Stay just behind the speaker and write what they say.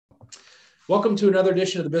Welcome to another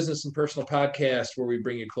edition of the Business and Personal Podcast, where we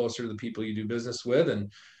bring you closer to the people you do business with.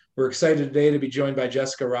 And we're excited today to be joined by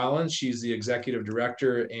Jessica Rollins. She's the Executive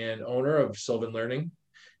Director and owner of Sylvan Learning.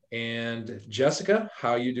 And Jessica, how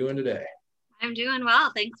are you doing today? I'm doing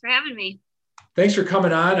well. Thanks for having me. Thanks for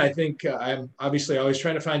coming on. I think I'm obviously always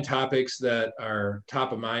trying to find topics that are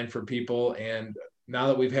top of mind for people. And now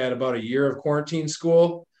that we've had about a year of quarantine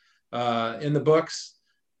school in the books,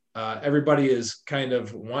 everybody is kind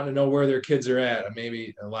of wanting to know where their kids are at.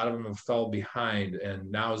 Maybe a lot of them have fell behind,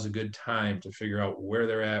 and now is a good time to figure out where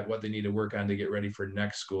they're at, what they need to work on to get ready for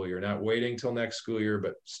next school year. Not waiting till next school year,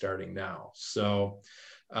 but starting now. So,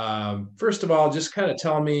 first of all, just kind of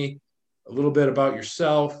tell me a little bit about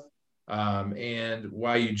yourself and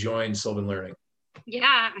why you joined Sylvan Learning.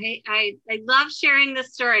 Yeah, I love sharing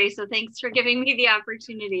this story. So thanks for giving me the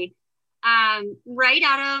opportunity. Right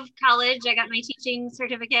out of college, I got my teaching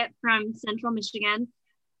certificate from Central Michigan.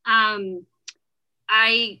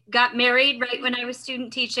 I got married right when I was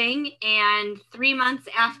student teaching, and 3 months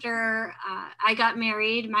after I got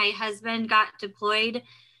married, my husband got deployed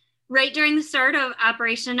right during the start of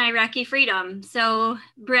Operation Iraqi Freedom. So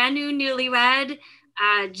brand new newlywed,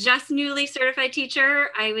 just newly certified teacher.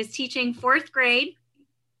 I was teaching 4th grade,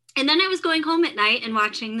 and then I was going home at night and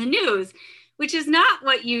watching the news, which is not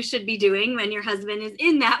what you should be doing when your husband is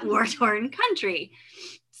in that war-torn country.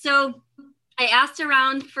 So I asked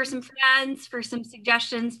around for some friends for some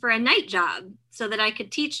suggestions for a night job so that I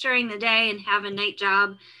could teach during the day and have a night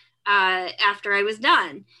job after I was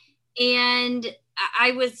done. And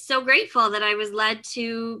I was so grateful that I was led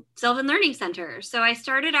to Sylvan Learning Center. So I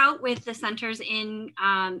started out with the centers in,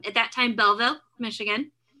 at that time, Belleville,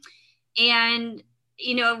 Michigan. And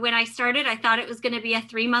when I started, I thought it was going to be a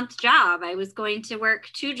 3-month job. I was going to work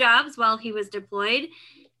 2 jobs while he was deployed,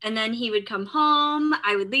 and then he would come home.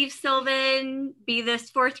 I would leave Sylvan, be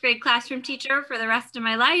this 4th grade classroom teacher for the rest of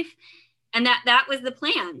my life. And that was the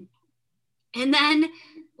plan. And then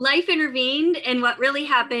life intervened. And what really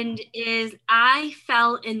happened is I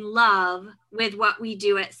fell in love with what we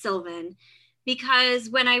do at Sylvan, because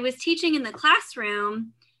when I was teaching in the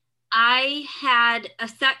classroom, I had a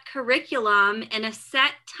set curriculum and a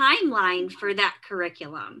set timeline for that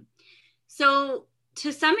curriculum. So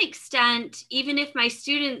to some extent, even if my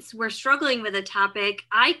students were struggling with a topic,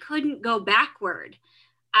 I couldn't go backward.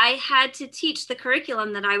 I had to teach the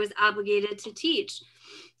curriculum that I was obligated to teach.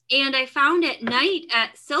 And I found at night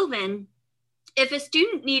at Sylvan, if a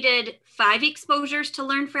student needed 5 exposures to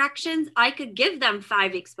learn fractions, I could give them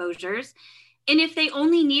 5 exposures. And if they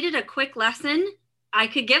only needed a quick lesson, I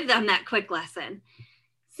could give them that quick lesson.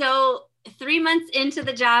 So 3 months into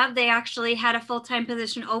the job, they actually had a full-time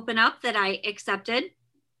position open up that I accepted.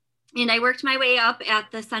 And I worked my way up at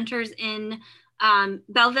the centers in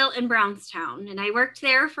Belleville and Brownstown. And I worked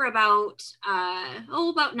there for about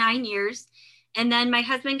 9 years. And then my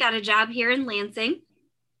husband got a job here in Lansing.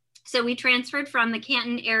 So we transferred from the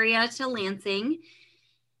Canton area to Lansing.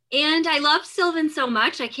 And I loved Sylvan so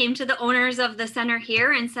much, I came to the owners of the center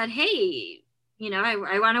here and said, hey,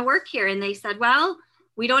 I want to work here. And they said, well,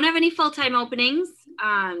 we don't have any full-time openings.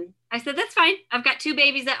 I said, that's fine. I've got 2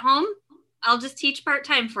 babies at home. I'll just teach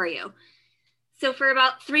part-time for you. So for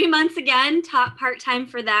about 3 months again, taught part-time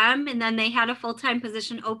for them. And then they had a full-time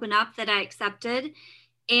position open up that I accepted,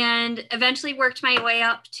 and eventually worked my way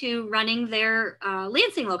up to running their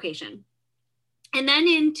Lansing location. And then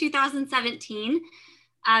in 2017,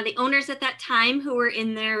 the owners at that time, who were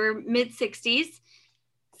in their mid-60s,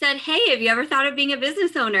 said, hey, have you ever thought of being a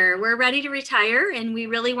business owner? We're ready to retire, and we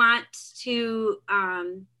really want to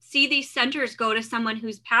see these centers go to someone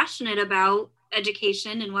who's passionate about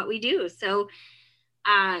education and what we do. So,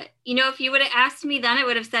 if you would have asked me then, I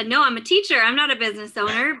would have said, no, I'm a teacher. I'm not a business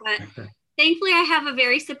owner. But thankfully, I have a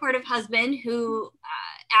very supportive husband who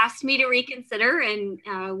asked me to reconsider,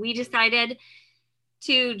 and we decided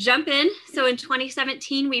to jump in. So in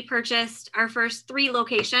 2017, we purchased our first 3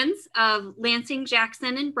 locations of Lansing,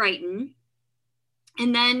 Jackson, and Brighton.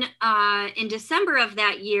 And then in December of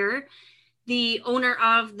that year, the owner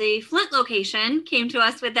of the Flint location came to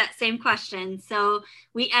us with that same question. So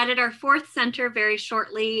we added our 4th center very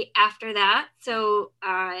shortly after that. So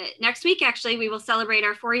next week, actually, we will celebrate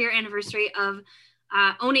our 4-year anniversary of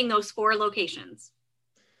owning those 4 locations.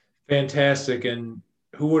 Fantastic. And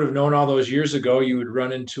who would have known all those years ago you would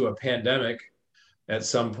run into a pandemic at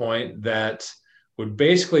some point that would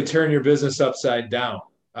basically turn your business upside down.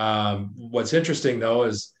 What's interesting, though,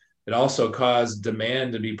 is it also caused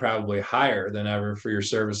demand to be probably higher than ever for your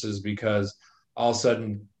services, because all of a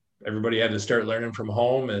sudden everybody had to start learning from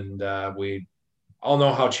home, and we all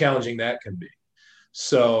know how challenging that can be.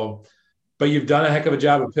 So but you've done a heck of a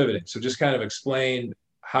job of pivoting. So just kind of explain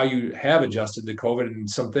how you have adjusted to COVID and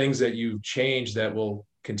some things that you've changed that will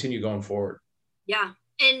continue going forward. Yeah.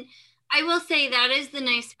 And I will say that is the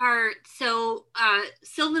nice part. So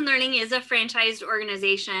Sylvan Learning is a franchised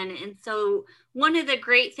organization. And so one of the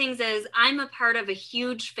great things is I'm a part of a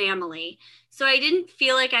huge family. So I didn't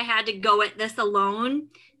feel like I had to go at this alone.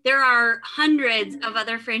 There are hundreds of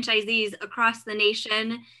other franchisees across the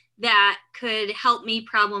nation that could help me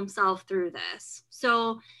problem solve through this.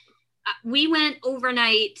 So we went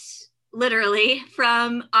overnight, literally,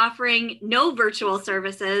 from offering no virtual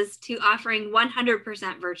services to offering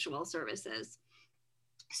 100% virtual services.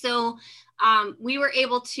 So we were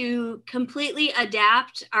able to completely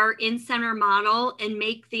adapt our in-center model and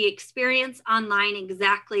make the experience online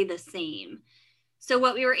exactly the same. So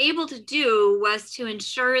what we were able to do was to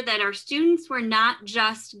ensure that our students were not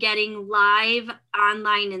just getting live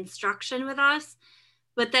online instruction with us,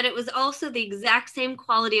 but that it was also the exact same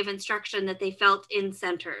quality of instruction that they felt in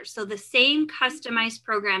center. So the same customized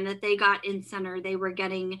program that they got in center, they were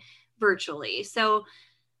getting virtually. So,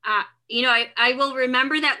 I will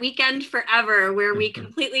remember that weekend forever where we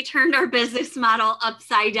completely turned our business model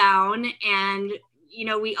upside down, and,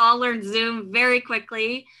 we all learned Zoom very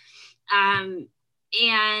quickly.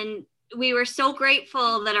 And we were so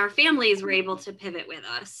grateful that our families were able to pivot with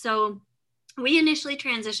us. So we initially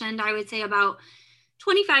transitioned, I would say, about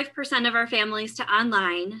 25% of our families to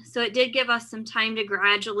online. So it did give us some time to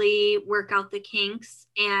gradually work out the kinks.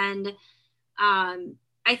 And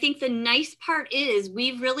I think the nice part is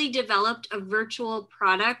we've really developed a virtual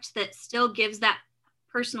product that still gives that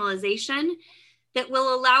personalization that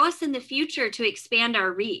will allow us in the future to expand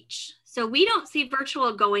our reach. So we don't see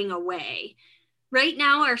virtual going away. Right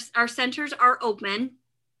now, our centers are open.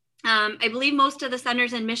 I believe most of the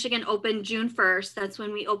centers in Michigan opened June 1st. That's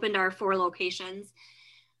when we opened our 4 locations.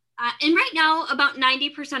 And right now, about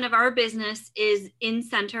 90% of our business is in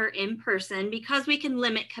center, in person, because we can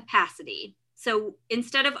limit capacity. So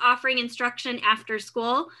instead of offering instruction after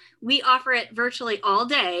school, we offer it virtually all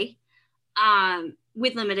day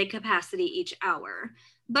with limited capacity each hour.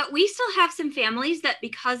 But we still have some families that,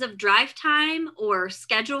 because of drive time or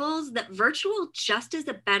schedules, that virtual just is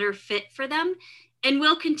a better fit for them and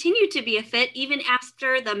will continue to be a fit even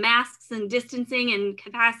after the masks and distancing and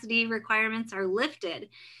capacity requirements are lifted.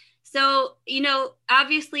 So,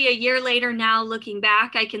 obviously a year later now, looking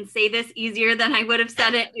back, I can say this easier than I would have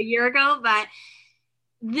said it a year ago, but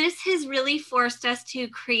this has really forced us to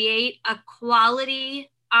create a quality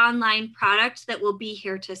online product that will be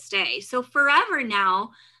here to stay. So forever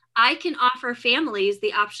now, I can offer families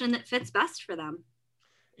the option that fits best for them.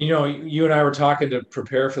 You and I were talking to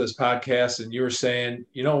prepare for this podcast, and you were saying,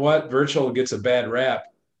 you know what, virtual gets a bad rap.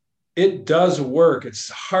 It does work. It's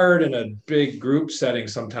hard in a big group setting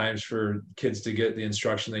sometimes for kids to get the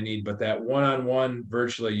instruction they need, but that one-on-one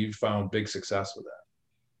virtually, you found big success with that.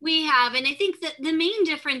 We have, and I think that the main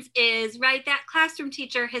difference is, right, that classroom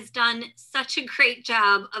teacher has done such a great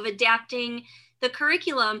job of adapting the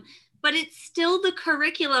curriculum, but it's still the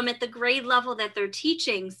curriculum at the grade level that they're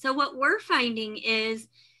teaching. So what we're finding is,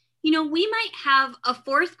 we might have a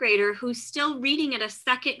 4th grader who's still reading at a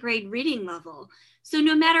 2nd grade reading level. So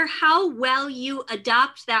no matter how well you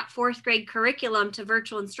adopt that 4th grade curriculum to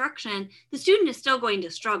virtual instruction, the student is still going to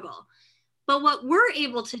struggle. But what we're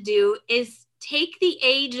able to do is take the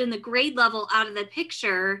age and the grade level out of the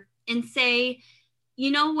picture and say,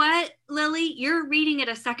 you know what, Lily, you're reading at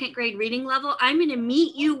a 2nd grade reading level. I'm going to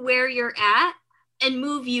meet you where you're at and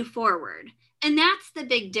move you forward. And that's the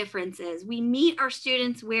big difference is we meet our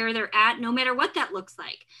students where they're at, no matter what that looks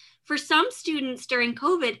like. For some students during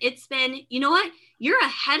COVID, it's been, you know what, you're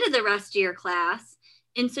ahead of the rest of your class.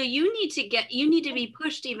 And so you need to be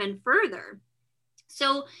pushed even further.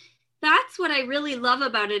 So that's what I really love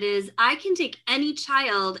about it is I can take any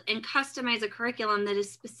child and customize a curriculum that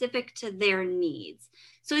is specific to their needs.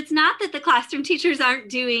 So it's not that the classroom teachers aren't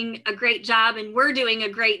doing a great job and we're doing a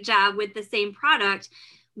great job with the same product.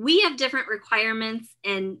 We have different requirements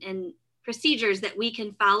and procedures that we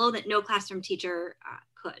can follow that no classroom teacher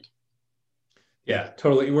could. Yeah,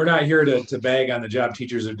 totally. We're not here to bag on the job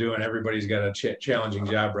teachers are doing. Everybody's got a challenging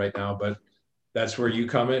job right now, but that's where you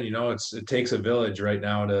come in. It takes a village right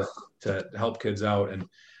now to help kids out. And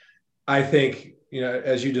I think,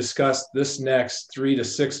 as you discussed, this next 3 to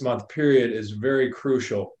 6 month period is very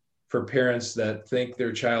crucial for parents that think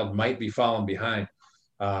their child might be falling behind.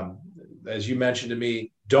 As you mentioned to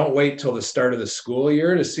me, don't wait till the start of the school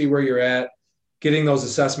year to see where you're at. Getting those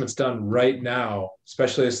assessments done right now,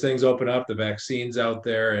 especially as things open up, the vaccine's out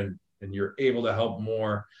there and you're able to help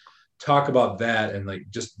more. Talk about that and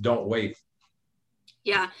just don't wait.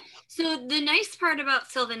 Yeah. So the nice part about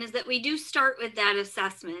Sylvan is that we do start with that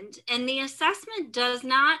assessment, and the assessment does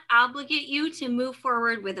not obligate you to move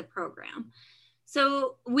forward with a program.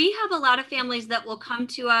 So we have a lot of families that will come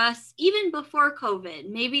to us even before COVID.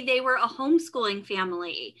 Maybe they were a homeschooling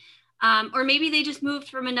family, or maybe they just moved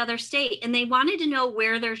from another state and they wanted to know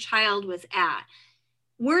where their child was at.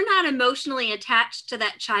 We're not emotionally attached to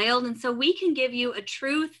that child. And so we can give you a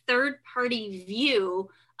true third-party view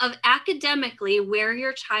of academically where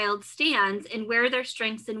your child stands and where their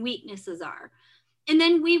strengths and weaknesses are. And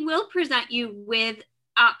then we will present you with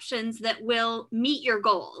options that will meet your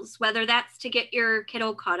goals, whether that's to get your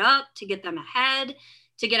kiddo caught up, to get them ahead,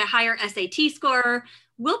 to get a higher SAT score.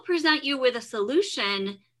 We'll present you with a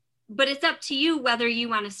solution, but it's up to you whether you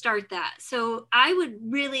want to start that. So I would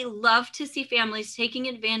really love to see families taking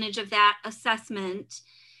advantage of that assessment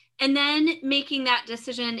and then making that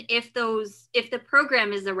decision if the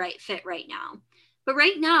program is the right fit right now. But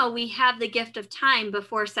right now we have the gift of time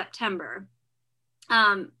before September.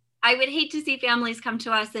 I would hate to see families come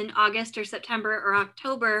to us in August or September or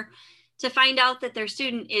October to find out that their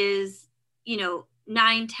student is,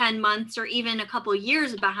 9, 10 months or even a couple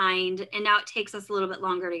years behind, and now it takes us a little bit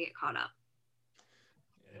longer to get caught up.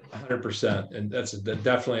 100%. And that's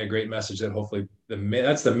definitely a great message that hopefully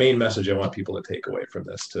that's the main message I want people to take away from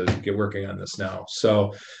this, to get working on this now.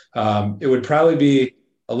 So it would probably be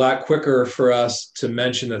a lot quicker for us to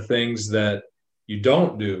mention the things that you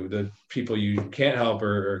don't do, the people you can't help,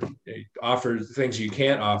 or offer things you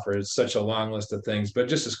can't offer. It's such a long list of things, but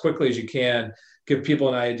just as quickly as you can, give people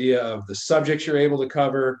an idea of the subjects you're able to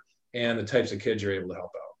cover and the types of kids you're able to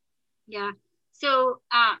help out. Yeah. So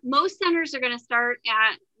most centers are going to start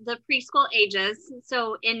at the preschool ages.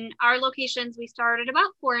 So in our locations, we start at about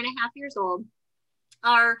 4.5 years old.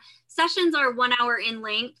 Our sessions are 1 hour in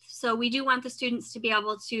length. So we do want the students to be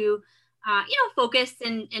able to, focus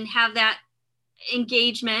and have that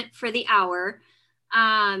engagement for the hour.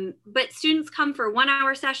 But students come for 1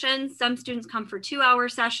 hour sessions. Some students come for 2 hour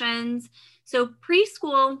sessions. So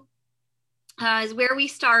preschool is where we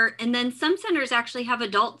start. And then some centers actually have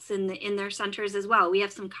adults in their centers as well. We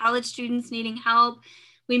have some college students needing help.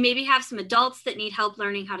 We maybe have some adults that need help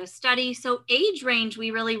learning how to study. So age range,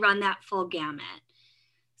 we really run that full gamut.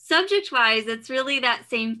 Subject-wise, it's really that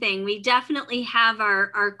same thing. We definitely have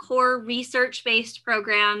our core research-based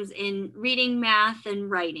programs in reading, math, and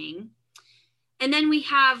writing. And then we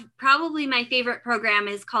have probably my favorite program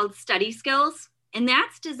is called Study Skills. And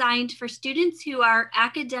that's designed for students who are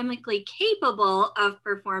academically capable of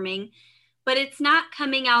performing, but it's not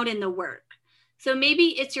coming out in the work. So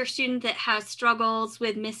maybe it's your student that has struggles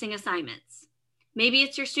with missing assignments. Maybe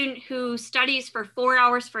it's your student who studies for 4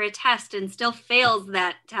 hours for a test and still fails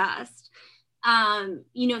that test.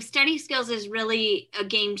 Study skills is really a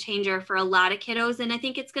game changer for a lot of kiddos. And I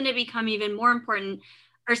think it's going to become even more important.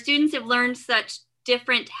 Our students have learned such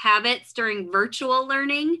different habits during virtual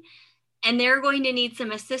learning, and they're going to need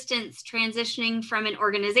some assistance transitioning from an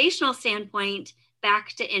organizational standpoint back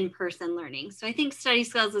to in-person learning. So I think study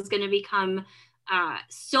skills is going to become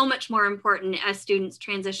so much more important as students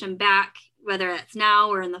transition back, whether it's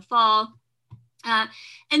now or in the fall. And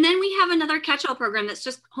then we have another catch-all program that's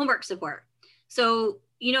just homework support. So,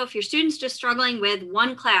 if your student's just struggling with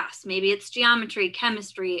one class, maybe it's geometry,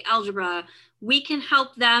 chemistry, algebra, we can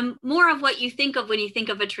help them more of what you think of when you think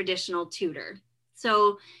of a traditional tutor.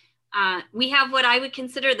 So we have what I would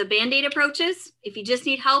consider the Band-Aid approaches. If you just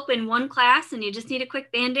need help in one class and you just need a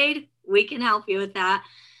quick Band-Aid, we can help you with that.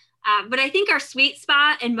 But I think our sweet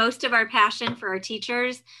spot and most of our passion for our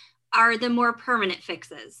teachers are the more permanent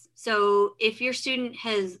fixes. So if your student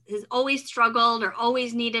has always struggled or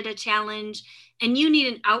always needed a challenge and you need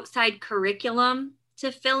an outside curriculum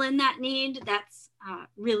to fill in that need, that's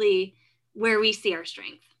really where we see our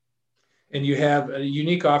strength. And you have a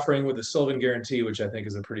unique offering with the Sylvan Guarantee, which I think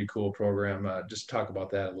is a pretty cool program. Just talk about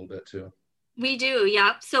that a little bit too. We do,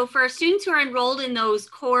 yep. So for our students who are enrolled in those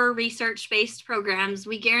core research-based programs,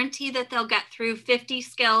 we guarantee that they'll get through 50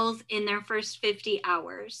 skills in their first 50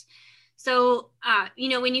 hours. So,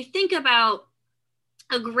 when you think about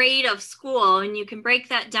a grade of school and you can break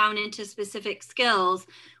that down into specific skills,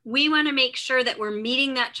 we want to make sure that we're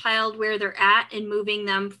meeting that child where they're at and moving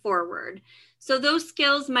them forward. So those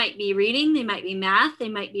skills might be reading, they might be math, they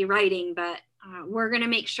might be writing, but we're going to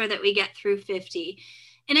make sure that we get through 50.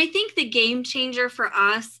 And I think the game changer for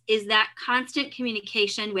us is that constant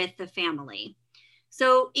communication with the family.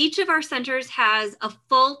 So each of our centers has a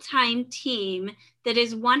full-time team that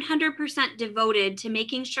is 100% devoted to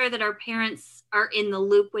making sure that our parents are in the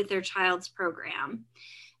loop with their child's program.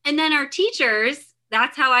 And then our teachers,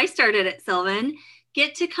 that's how I started at Sylvan.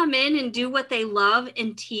 get to come in and do what they love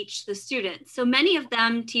and teach the students. So many of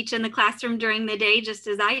them teach in the classroom during the day, just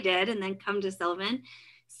as I did, and then come to Sylvan.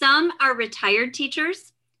 Some are retired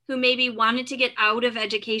teachers who maybe wanted to get out of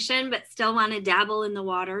education, but still want to dabble in the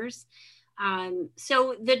waters.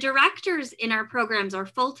 So the directors in our programs, our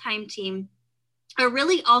full-time team, are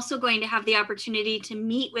really also going to have the opportunity to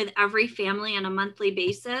meet with every family on a monthly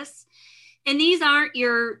basis. And these aren't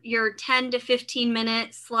your 10 to 15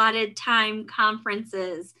 minute slotted time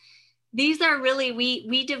conferences. These are really,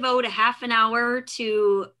 we devote a half an hour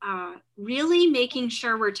to really making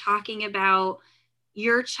sure we're talking about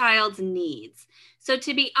your child's needs. So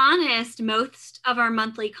to be honest, most of our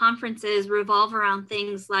monthly conferences revolve around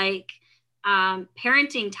things like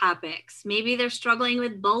parenting topics. Maybe they're struggling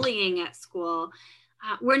with bullying at school.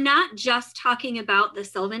 We're not just talking about the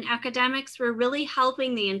Sylvan academics. We're really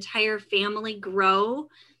helping the entire family grow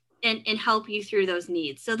and help you through those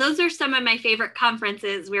needs. So those are some of my favorite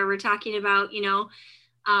conferences where we're talking about,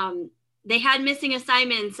 they had missing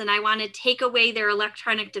assignments and I want to take away their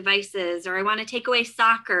electronic devices, or I want to take away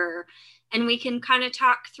soccer. And we can kind of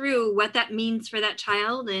talk through what that means for that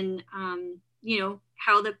child and,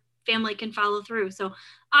 how the family can follow through. So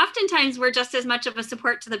oftentimes we're just as much of a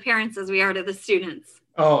support to the parents as we are to the students.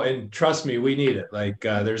 Oh, and trust me, we need it. Like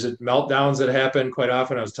there's meltdowns that happen quite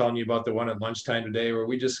often. I was telling you about the one at lunchtime today where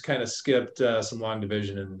we just kind of skipped some long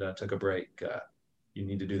division and took a break. You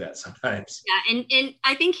need to do that sometimes. Yeah, and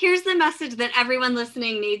I think here's the message that everyone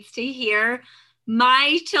listening needs to hear.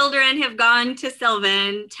 My children have gone to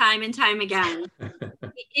Sylvan time and time again.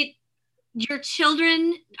 Your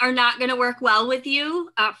children are not going to work well with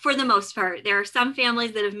you for the most part. There are some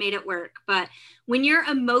families that have made it work, but when you're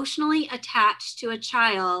emotionally attached to a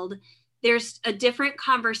child, there's a different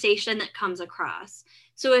conversation that comes across.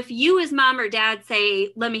 So if you as mom or dad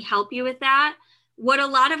say, let me help you with that, what a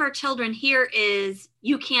lot of our children hear is,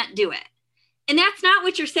 you can't do it. And that's not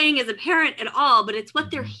what you're saying as a parent at all, but it's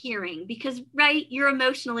what they're hearing because, right, you're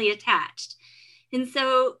emotionally attached. And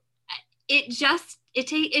so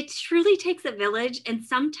it truly takes a village, and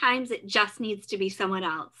sometimes it just needs to be someone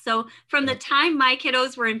else. So from the time my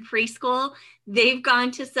kiddos were in preschool, they've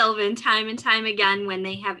gone to Sylvan time and time again when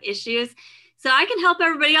they have issues. So I can help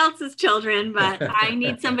everybody else's children, but I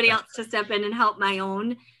need somebody else to step in and help my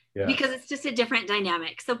own because it's just a different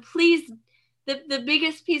dynamic. So please, the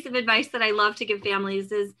biggest piece of advice that I love to give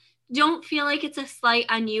families is, don't feel like it's a slight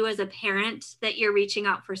on you as a parent that you're reaching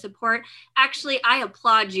out for support. Actually, I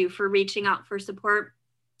applaud you for reaching out for support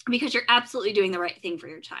because you're absolutely doing the right thing for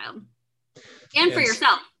your child and for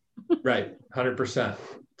yourself. Right. 100%.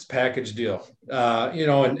 It's a package deal.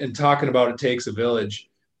 And talking about it takes a village.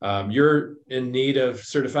 You're in need of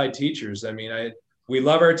certified teachers. I mean, we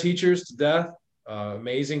love our teachers to death.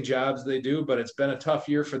 Amazing jobs they do, but it's been a tough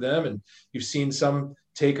year for them. And you've seen some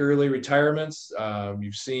take early retirements.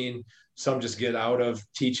 You've seen some just get out of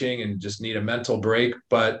teaching and just need a mental break,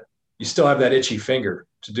 but you still have that itchy finger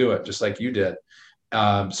to do it, just like you did.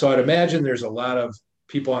 So I'd imagine there's a lot of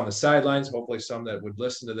people on the sidelines, hopefully some that would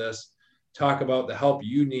listen to this, talk about the help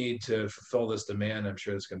you need to fulfill this demand. I'm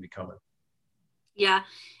sure it's going to be coming. Yeah.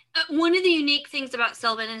 One of the unique things about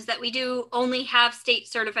Sylvan is that we do only have state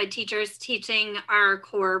certified teachers teaching our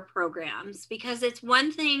core programs, because it's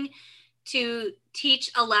one thing to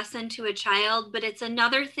teach a lesson to a child, but it's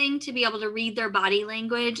another thing to be able to read their body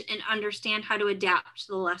language and understand how to adapt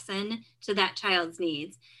the lesson to that child's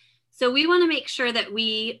needs. So we want to make sure that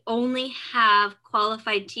we only have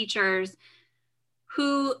qualified teachers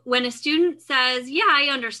who, when a student says, yeah, I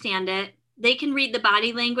understand it, they can read the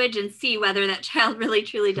body language and see whether that child really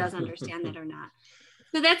truly does understand it or not.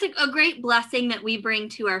 So that's a great blessing that we bring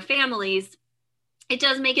to our families. It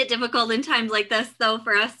does make it difficult in times like this, though,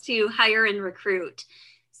 for us to hire and recruit.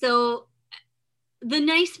 So the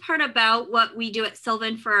nice part about what we do at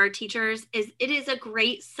Sylvan for our teachers is it is a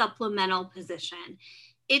great supplemental position.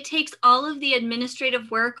 It takes all of the administrative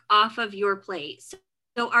work off of your plate.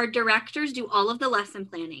 So our directors do all of the lesson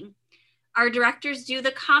planning. Our directors do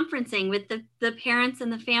the conferencing with the parents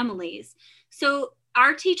and the families. So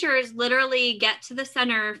our teachers literally get to the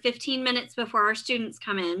center 15 minutes before our students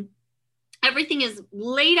come in. Everything is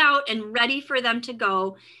laid out and ready for them to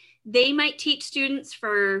go. They might teach students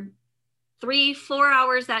for 3-4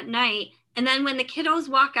 hours at night. And then when the kiddos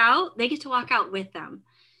walk out, they get to walk out with them.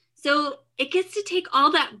 So it gets to take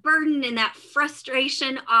all that burden and that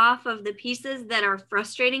frustration off of the pieces that are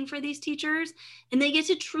frustrating for these teachers, and they get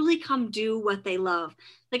to truly come do what they love.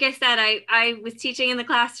 Like I said, I was teaching in the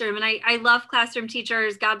classroom, and I love classroom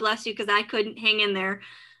teachers. God bless you, because I couldn't hang in there.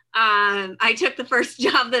 I took the first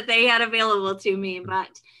job that they had available to me,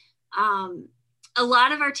 but a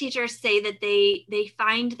lot of our teachers say that they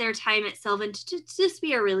find their time at Sylvan to just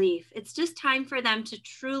be a relief. It's just time for them to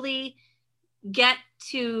truly get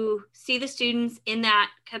to see the students in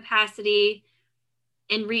that capacity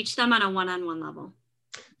and reach them on a one-on-one level.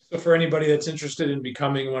 So for anybody that's interested in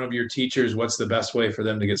becoming one of your teachers, what's the best way for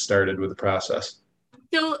them to get started with the process?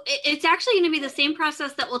 So it's actually going to be the same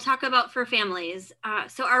process that we'll talk about for families.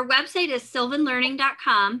 So our website is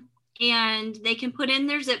sylvanlearning.com, and they can put in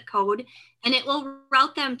their zip code and it will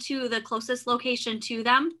route them to the closest location to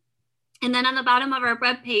them. And then on the bottom of our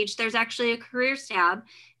webpage, there's actually a careers tab,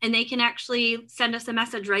 and they can actually send us a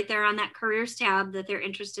message right there on that careers tab that they're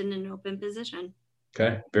interested in an open position.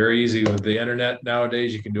 Okay, very easy with the internet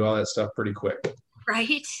nowadays. You can do all that stuff pretty quick.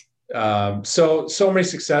 Right. So many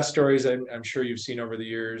success stories I'm sure you've seen over the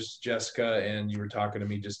years, Jessica, and you were talking to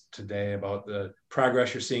me just today about the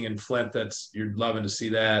progress you're seeing in Flint. You're loving to see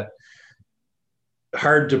that.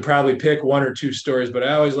 Hard to probably pick one or two stories, but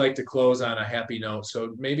I always like to close on a happy note.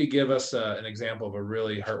 So maybe give us an example of a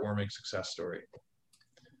really heartwarming success story.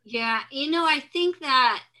 Yeah, I think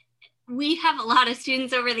that we have a lot of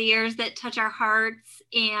students over the years that touch our hearts,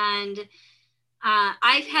 and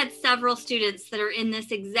I've had several students that are in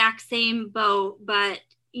this exact same boat, but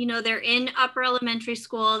they're in upper elementary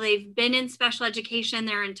school. They've been in special education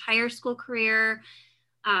their entire school career.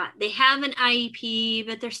 They have an IEP,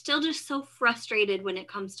 but they're still just so frustrated when it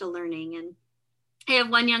comes to learning. And I have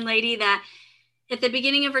one young lady that at the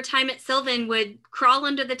beginning of her time at Sylvan would crawl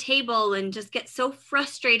under the table and just get so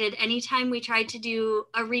frustrated anytime we tried to do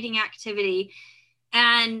a reading activity.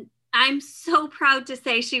 And I'm so proud to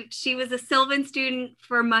say she was a Sylvan student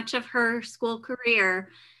for much of her school career,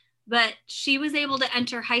 but she was able to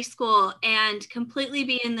enter high school and completely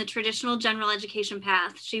be in the traditional general education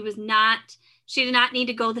path. She did not need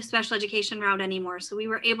to go the special education route anymore. So we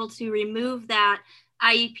were able to remove that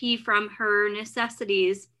IEP from her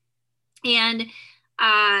necessities. And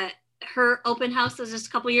her open house was just a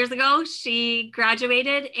couple years ago. She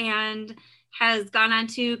graduated and has gone on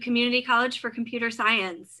to community college for computer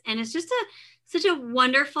science. And it's just such a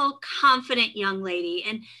wonderful, confident young lady.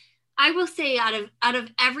 And I will say out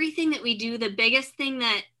of everything that we do, the biggest thing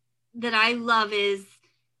that I love is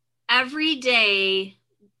every day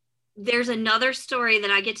there's another story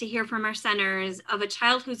that I get to hear from our centers of a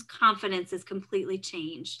child whose confidence is completely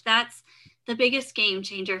changed. That's the biggest game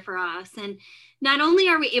changer for us. And not only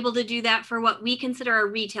are we able to do that for what we consider our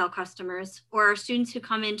retail customers or our students who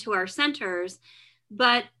come into our centers,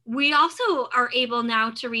 but we also are able now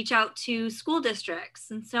to reach out to school districts.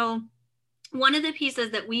 And so one of the pieces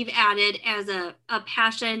that we've added as a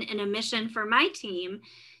passion and a mission for my team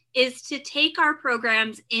is to take our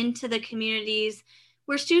programs into the communities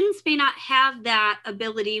where students may not have that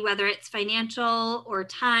ability, whether it's financial or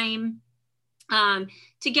time,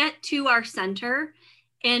 to get to our center.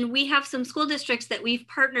 And we have some school districts that we've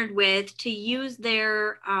partnered with to use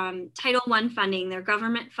their Title I funding, their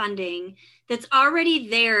government funding that's already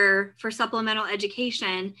there for supplemental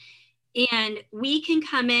education. And we can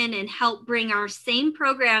come in and help bring our same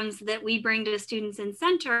programs that we bring to students in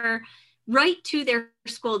center right to their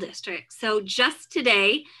school district. So just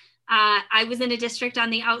today, I was in a district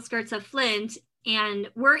on the outskirts of Flint, and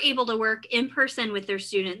we're able to work in person with their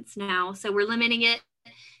students now. So we're limiting it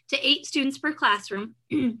to 8 students per classroom.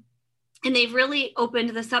 And they've really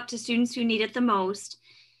opened this up to students who need it the most.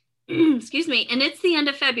 Excuse me. And it's the end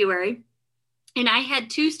of February. And I had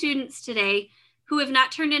 2 students today who have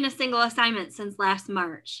not turned in a single assignment since last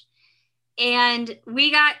March. And we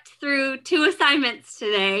got through 2 assignments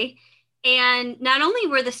today. And not only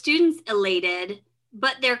were the students elated,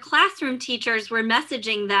 but their classroom teachers were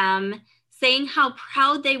messaging them saying how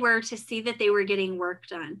proud they were to see that they were getting work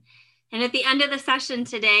done. And at the end of the session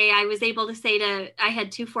today, I was able to say I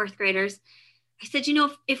had 2 4th graders, I said,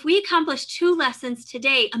 if we accomplish 2 lessons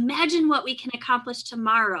today, imagine what we can accomplish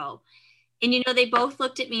tomorrow. And, they both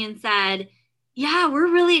looked at me and said, yeah,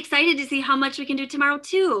 we're really excited to see how much we can do tomorrow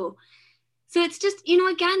too. So it's just,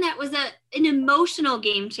 again, that was an emotional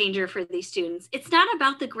game changer for these students. It's not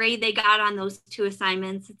about the grade they got on those 2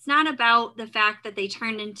 assignments. It's not about the fact that they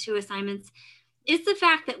turned in 2 assignments. It's the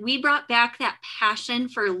fact that we brought back that passion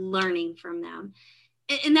for learning from them.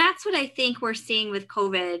 And that's what I think we're seeing with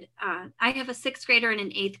COVID. I have a 6th grader and an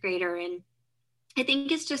 8th grader, and I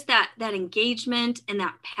think it's just that engagement and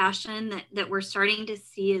that passion that we're starting to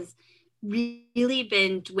see is really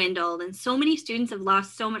been dwindled, and so many students have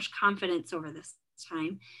lost so much confidence over this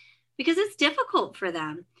time because it's difficult for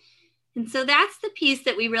them. And so that's the piece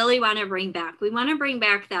that we really want to bring back. We want to bring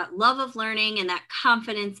back that love of learning and that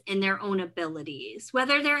confidence in their own abilities,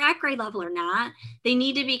 whether they're at grade level or not. They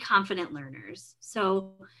need to be confident learners.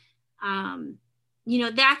 So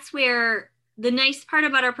that's where the nice part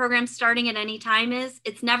about our program starting at any time is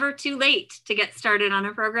it's never too late to get started on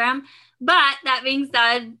a program. But that being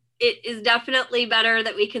said, it is definitely better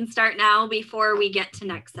that we can start now before we get to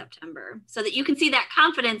next September so that you can see that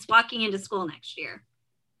confidence walking into school next year.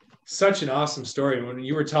 Such an awesome story. When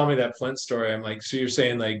you were telling me that Flint story, I'm like, so you're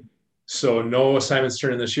saying like, so no assignments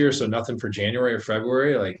turned in this year, so nothing for January or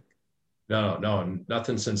February? Like, no,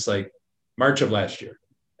 nothing since like March of last year.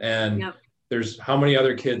 And Yep. there's how many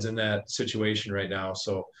other kids in that situation right now.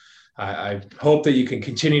 So I hope that you can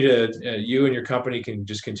continue to, you and your company can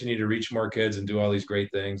just continue to reach more kids and do all these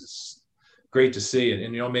great things. It's great to see.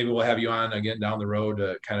 And maybe we'll have you on again down the road,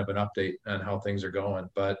 kind of an update on how things are going.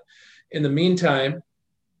 But in the meantime,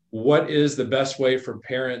 what is the best way for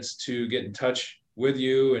parents to get in touch with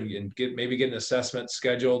you and get an assessment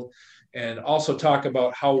scheduled, and also talk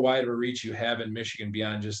about how wide of a reach you have in Michigan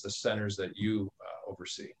beyond just the centers that you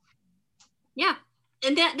oversee? Yeah.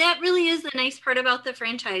 And that really is the nice part about the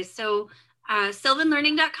franchise. So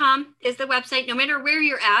sylvanlearning.com is the website, no matter where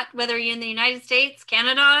you're at, whether you're in the United States,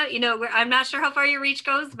 Canada, I'm not sure how far your reach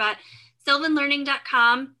goes, but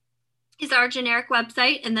sylvanlearning.com is our generic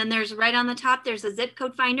website. And then there's right on the top, there's a zip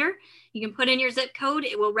code finder. You can put in your zip code.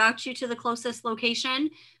 It will route you to the closest location.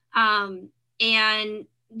 And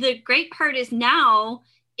the great part is now,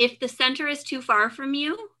 if the center is too far from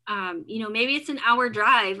you, maybe it's an hour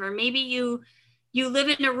drive, or maybe you live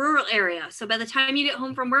in a rural area. So by the time you get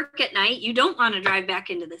home from work at night, you don't want to drive back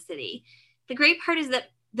into the city. The great part is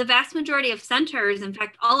that the vast majority of centers, in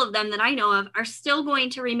fact, all of them that I know of, are still going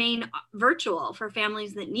to remain virtual for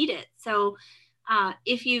families that need it. So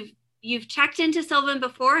if you've checked into Sylvan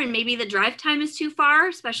before and maybe the drive time is too far,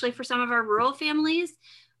 especially for some of our rural families,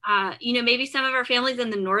 maybe some of our families in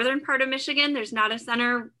the northern part of Michigan, there's not a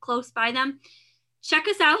center close by them. Check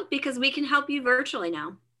us out because we can help you virtually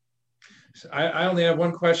now. I only have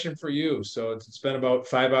one question for you. So it's been about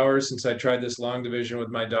 5 hours since I tried this long division with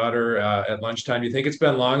my daughter at lunchtime. Do you think it's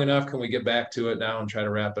been long enough? Can we get back to it now and try to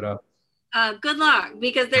wrap it up? Good luck,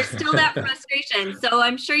 because there's still that frustration. So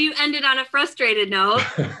I'm sure you ended on a frustrated note.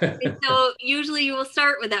 And so usually you will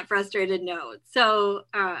start with that frustrated note. So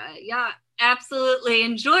yeah, absolutely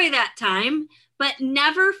enjoy that time, but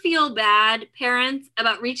never feel bad, parents,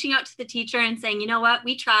 about reaching out to the teacher and saying, you know what,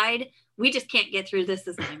 we tried, we just can't get through this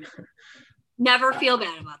assignment. Never feel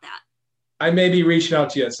bad about that. I may be reaching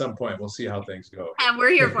out to you at some point. We'll see how things go. And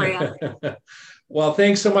we're here for you. Well,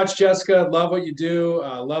 thanks so much, Jessica. Love what you do.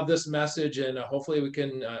 Love this message, and hopefully we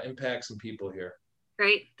can impact some people here.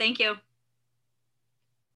 Great. Thank you.